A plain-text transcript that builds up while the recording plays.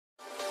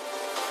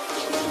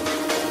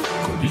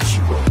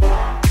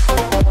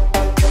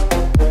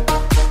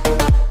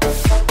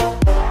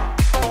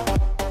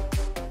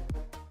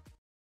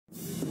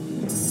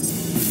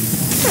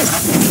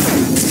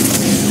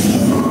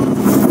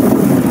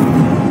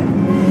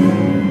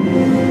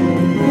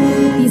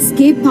The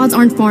escape pods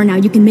aren't far now.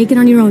 You can make it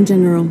on your own,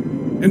 General.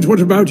 And what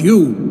about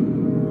you?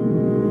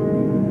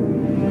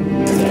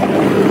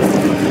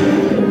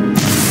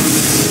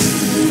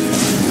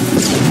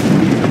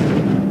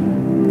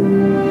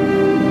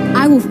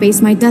 I will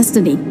face my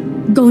destiny.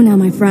 Go now,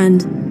 my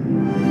friend.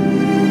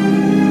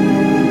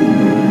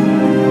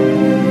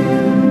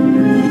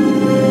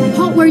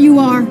 Halt where you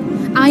are.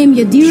 I am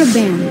Yadira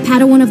Ban,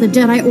 Padawan of the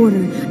Jedi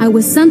Order. I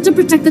was sent to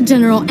protect the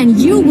General, and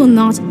you will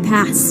not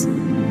pass.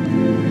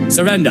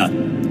 Surrender.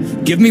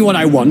 Give me what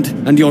I want,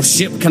 and your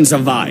ship can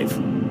survive.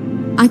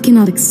 I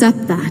cannot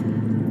accept that.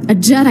 A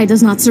Jedi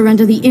does not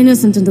surrender the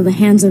innocent into the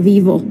hands of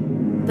evil.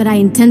 But I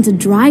intend to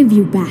drive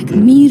you back,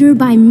 meter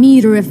by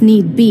meter if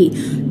need be,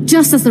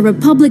 just as the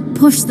Republic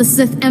pushed the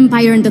Sith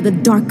Empire into the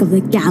dark of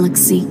the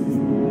galaxy.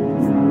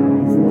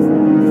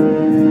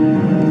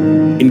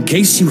 In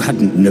case you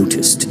hadn't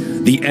noticed,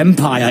 the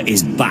Empire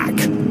is back,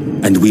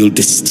 and we'll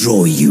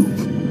destroy you.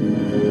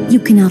 You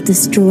cannot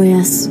destroy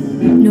us.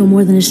 No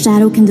more than a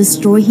shadow can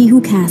destroy he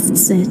who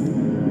casts it.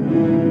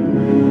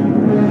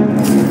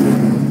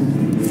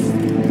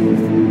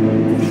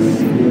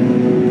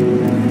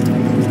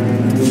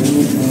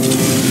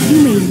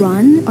 You may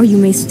run, or you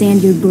may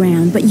stand your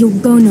ground, but you'll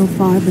go no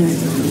farther.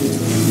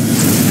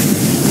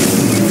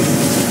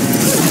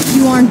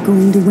 You aren't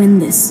going to win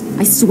this.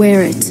 I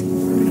swear it.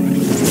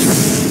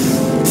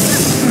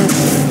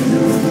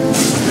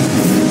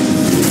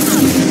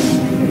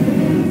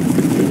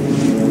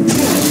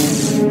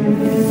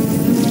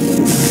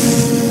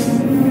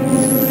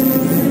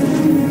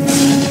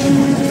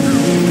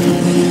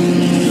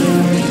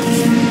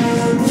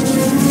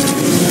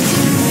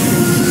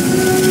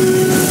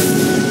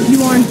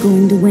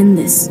 Going to win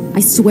this. I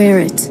swear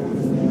it.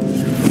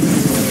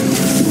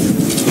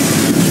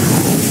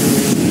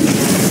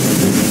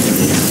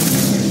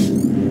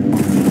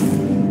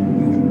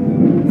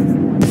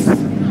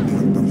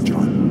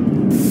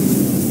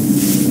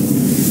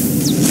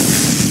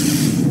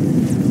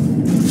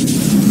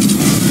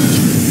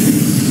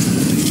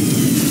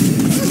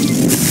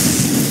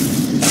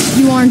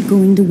 You aren't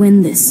going to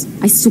win this.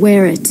 I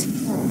swear it.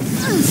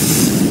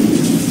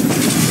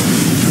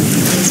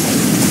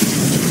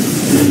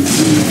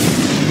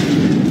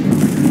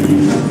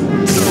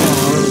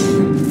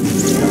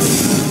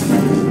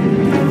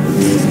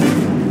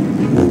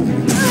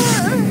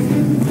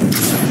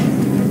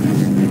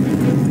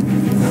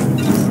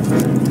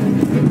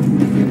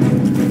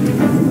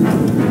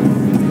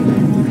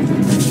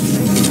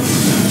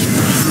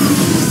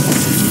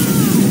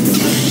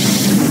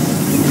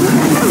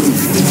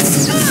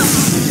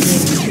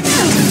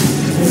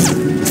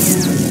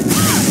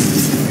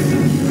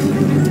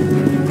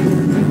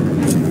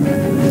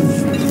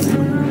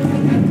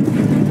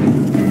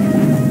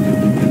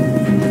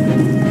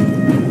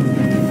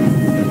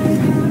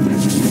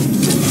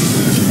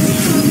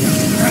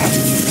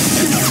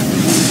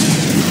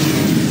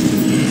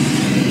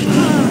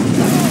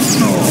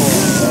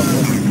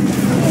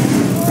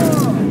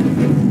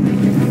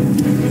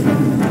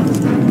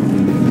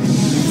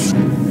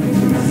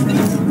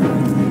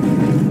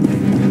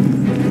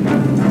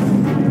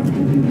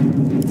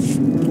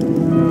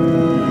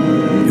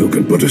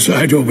 Put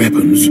aside your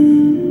weapons.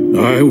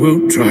 I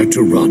won't try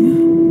to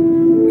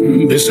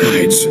run.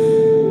 Besides,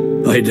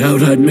 I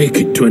doubt I'd make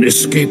it to an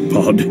escape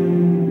pod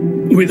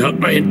without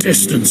my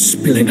intestines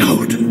spilling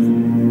out.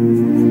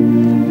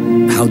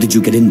 How did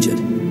you get injured?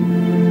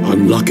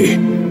 Unlucky.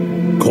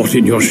 Caught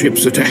in your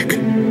ship's attack.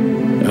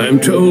 I'm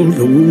told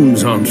the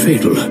wounds aren't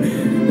fatal,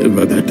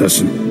 but that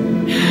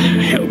doesn't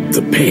help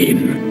the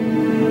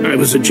pain. I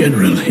was a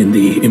general in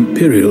the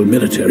Imperial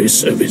military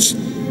service.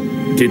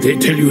 Did they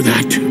tell you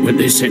that when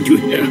they sent you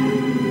here?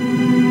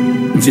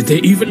 Did they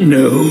even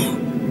know?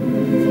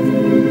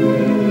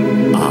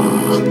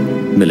 Ah,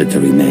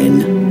 military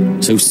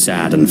men. So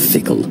sad and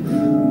fickle.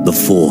 The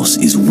Force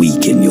is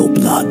weak in your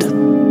blood.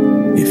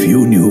 If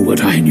you knew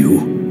what I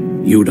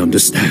knew, you'd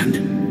understand.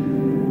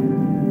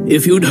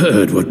 If you'd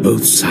heard what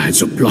both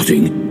sides are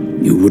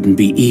plotting, you wouldn't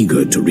be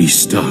eager to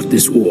restart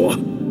this war.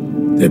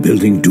 They're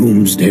building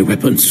doomsday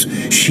weapons,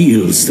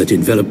 shields that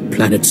envelop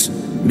planets,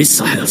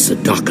 missiles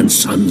that darken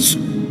suns.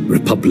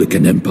 Republic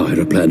and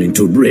Empire are planning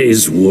to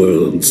raise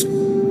worlds,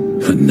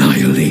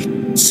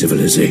 annihilate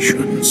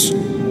civilizations.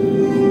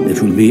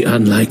 It will be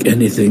unlike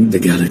anything the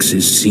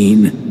galaxy's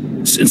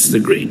seen since the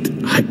Great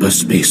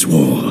Hyperspace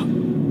War.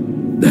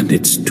 And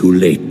it's too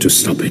late to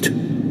stop it.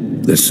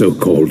 The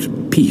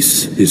so-called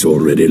peace is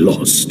already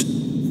lost.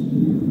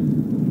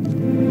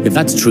 If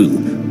that's true,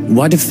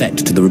 why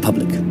defect to the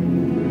Republic?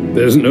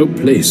 There's no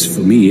place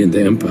for me in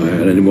the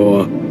Empire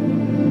anymore.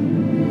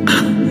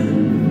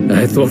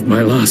 I thought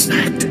my last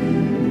act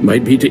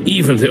might be to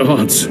even the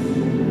odds,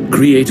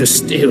 create a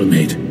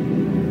stalemate.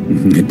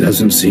 It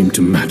doesn't seem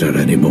to matter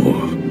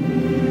anymore.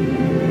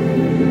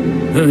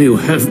 You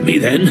have me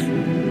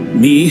then.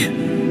 Me,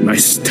 my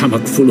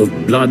stomach full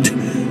of blood,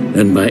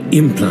 and my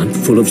implant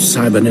full of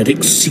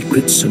cybernetic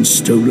secrets and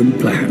stolen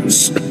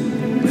plans.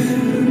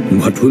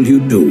 What will you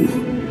do?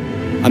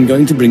 I'm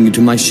going to bring you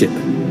to my ship.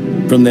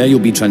 From there you'll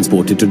be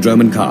transported to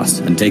Droman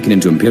Cast and taken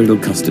into Imperial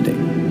custody.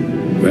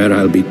 Where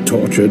I'll be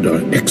tortured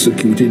or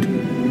executed,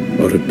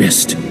 or at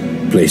best,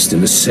 placed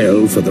in a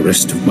cell for the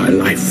rest of my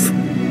life.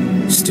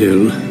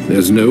 Still,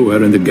 there's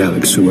nowhere in the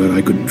galaxy where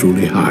I could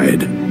truly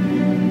hide.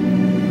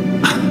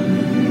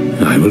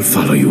 I will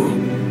follow you.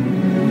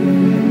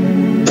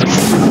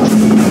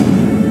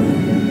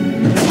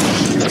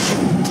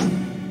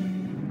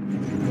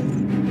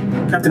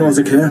 Captain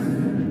Orzik here.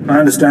 I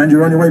understand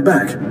you're on your way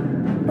back.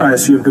 I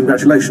assume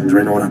congratulations are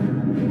in order.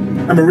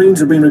 Our Marines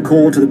have been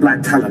recalled to the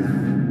Black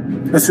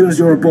Talon. As soon as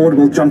you're aboard,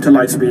 we'll jump to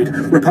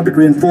lightspeed. Republic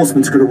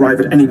reinforcements could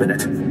arrive at any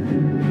minute.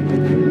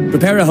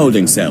 Prepare a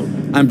holding cell.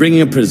 I'm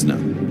bringing a prisoner.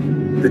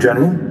 The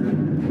General?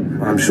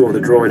 I'm sure the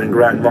droid and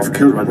Grand Moff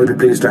Kilran would be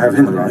pleased to have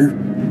him alive.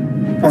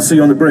 I'll see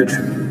you on the bridge.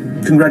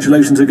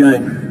 Congratulations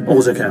again.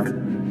 Orzik out.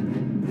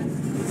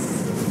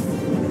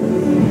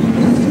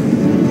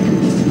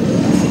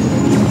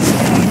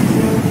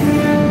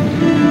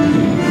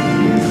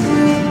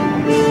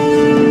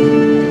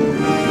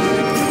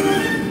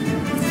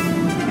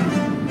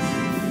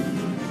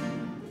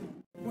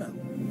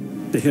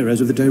 The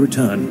heroes of the day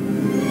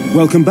return.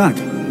 Welcome back,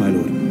 my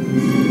lord.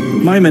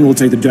 My men will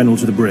take the General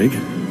to the brig.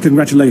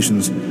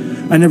 Congratulations.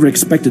 I never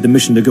expected the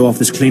mission to go off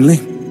this cleanly.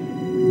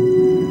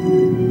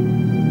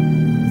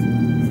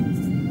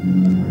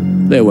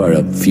 There were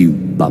a few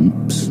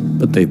bumps,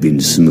 but they've been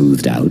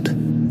smoothed out.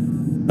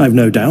 I've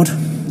no doubt.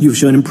 You've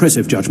shown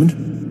impressive judgment.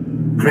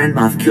 Grand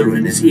Moff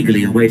Kilran is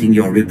eagerly awaiting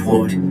your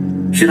report.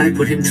 Should I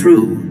put him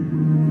through?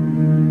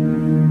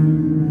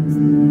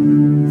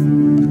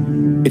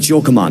 It's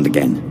your command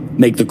again.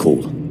 Make the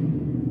call.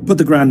 Put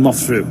the Grand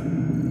Moff through.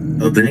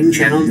 Opening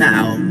channel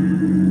now.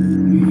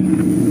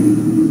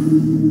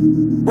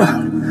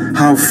 Well,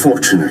 how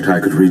fortunate I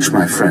could reach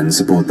my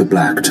friends aboard the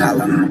Black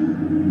Talon.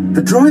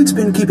 The droid's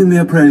been keeping me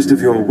appraised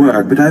of your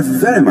work, but I've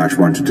very much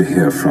wanted to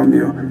hear from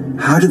you.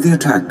 How did the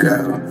attack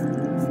go?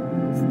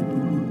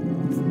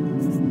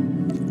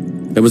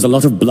 There was a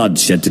lot of blood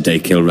shed today,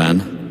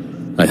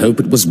 Kilran. I hope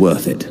it was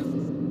worth it.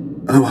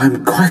 Oh,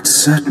 I'm quite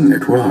certain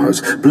it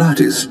was. Blood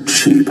is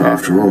cheap,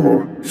 after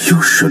all.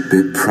 You should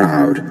be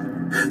proud.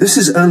 This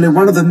is only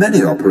one of the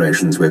many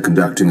operations we're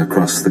conducting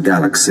across the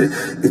galaxy.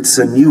 It's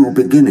a new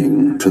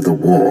beginning to the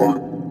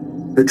war.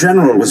 The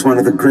General was one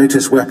of the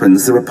greatest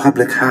weapons the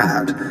Republic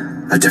had.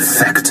 A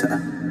defector.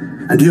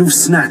 And you've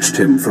snatched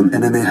him from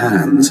enemy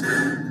hands.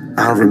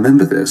 I'll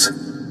remember this,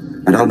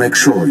 and I'll make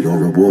sure you're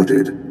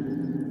rewarded.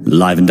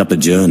 Livened up the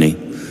journey.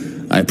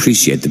 I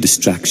appreciate the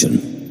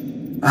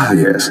distraction. Ah,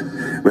 yes.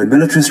 When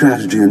military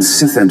strategy and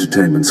Sith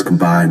entertainments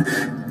combine,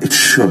 it's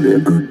surely a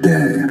good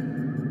day.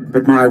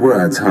 But my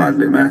words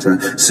hardly matter.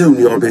 Soon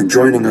you'll be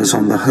joining us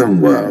on the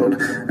home world,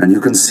 and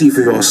you can see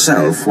for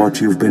yourself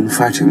what you've been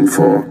fighting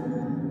for.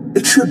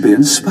 It should be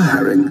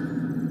inspiring.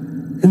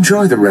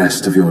 Enjoy the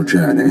rest of your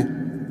journey.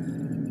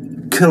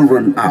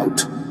 Kilran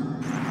out.